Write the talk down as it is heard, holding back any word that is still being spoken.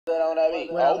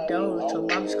Well, I'm done, so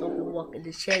mom's gonna be walking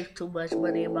the chase. Too much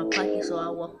money in my pocket, so I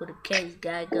walk with a case.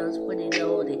 Got guns, put it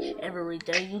on it.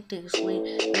 Everything you think is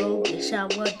sweet, you'll get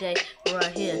shot one day.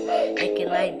 Right here, acting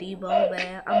like Debo,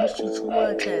 man. I'ma shoot you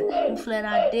one time. You flat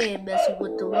out dead, messing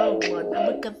with the wrong one.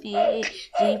 I'ma cuff your head,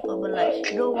 G for my life.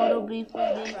 You don't wanna be for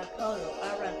me. I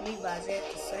rock Levi's at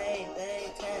the same dang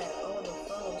time. On the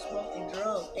phone, smoking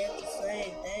drugs at the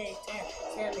same dang time.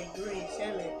 Selling green,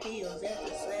 selling pills at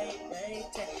the same dang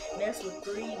time. Mess with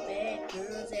 3 bad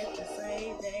girls at the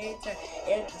same dang time.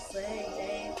 At the same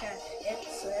dang time. At the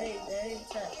same dang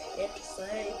time. At the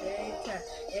same dang time.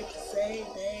 At the same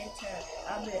dang time.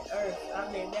 I'm in Earth.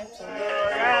 I'm in Neptune.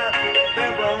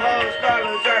 People hoes,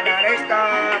 scholars, now they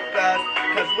stop us.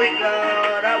 Cause we go,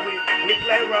 we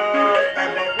play roles.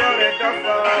 And they roll it the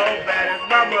phone. Bad as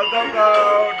mama gon'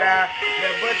 go down.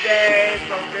 Never days,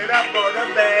 post it up on the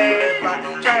base.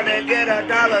 Trying to get $1,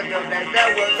 them that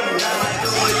was a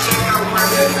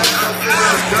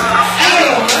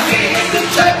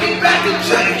check me back and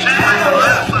change.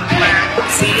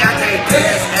 See, I can't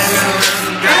dance, and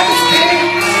got this thing.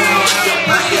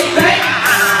 Pocket back,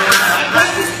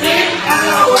 pocket spin.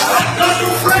 Hello, go to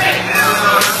friend.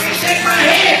 Hello, shake my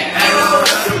head. Hello,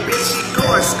 the bitch she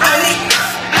going scully.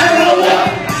 Hello,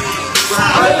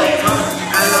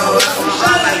 hello,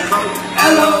 shot like coke.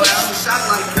 Hello, shot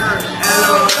like her.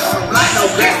 Hello, like no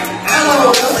bitch.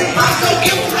 Hello, I don't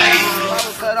give a rain.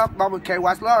 Cut off, mama can't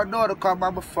watch Law and Order, call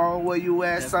mama phone, where you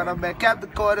at, son, I'm at Captain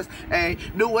Quarters,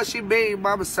 ain't knew what she mean,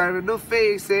 mama serving the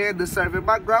figs, saying the serving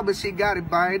my grandma, she got it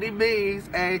by any means,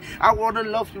 ain't I wanna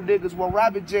loaf you niggas, want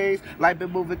Robin James, like been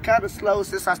moving kinda slow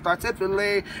since I started to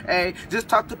lean, ain't just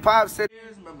talk to Pops, said,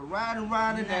 remember riding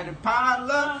in that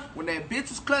Impala, when that bitch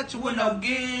was clutching with no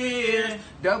gears,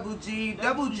 double G,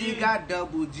 got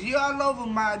double G all over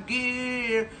my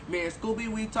gear, me and Scooby,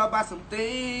 we talk about some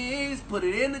things, put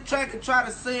it in the track and try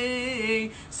to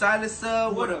sing, silence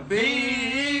up with a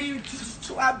beat,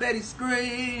 I bet he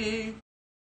scream.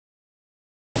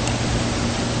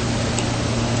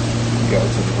 Got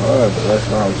too hard, but that's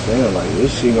what I'm saying, like,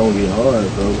 this shit gonna get hard,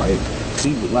 bro, like,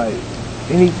 see, like,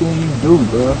 anything you do,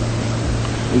 bro,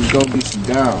 there's gonna be some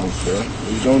downs, bro,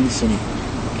 there's gonna be some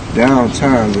down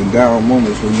times and down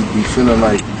moments when you be feeling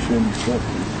like you feel me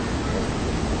something.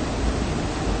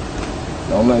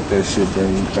 Don't let that shit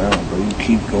bring you down, bro. You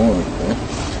keep going, bro.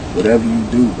 Whatever you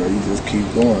do, bro, you just keep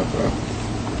going, bro.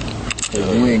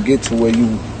 Cause you ain't get to where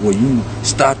you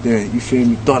stopped there, you feel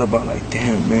me, thought about like,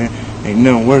 damn, man, ain't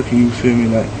nothing working, you feel me,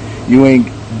 like, you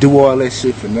ain't do all that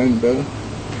shit for nothing, brother.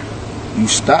 You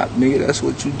stopped, nigga, that's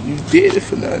what you did it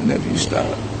for nothing, if you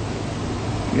stopped.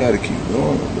 You gotta keep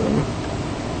going, brother.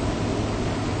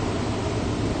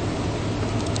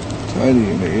 I'm telling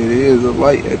you, nigga, it is a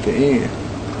light at the end.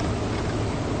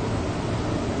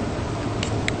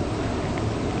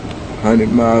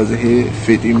 100 miles ahead,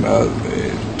 50 miles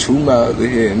ahead, 2 miles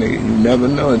ahead, nigga. You never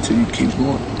know until you keep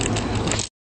going.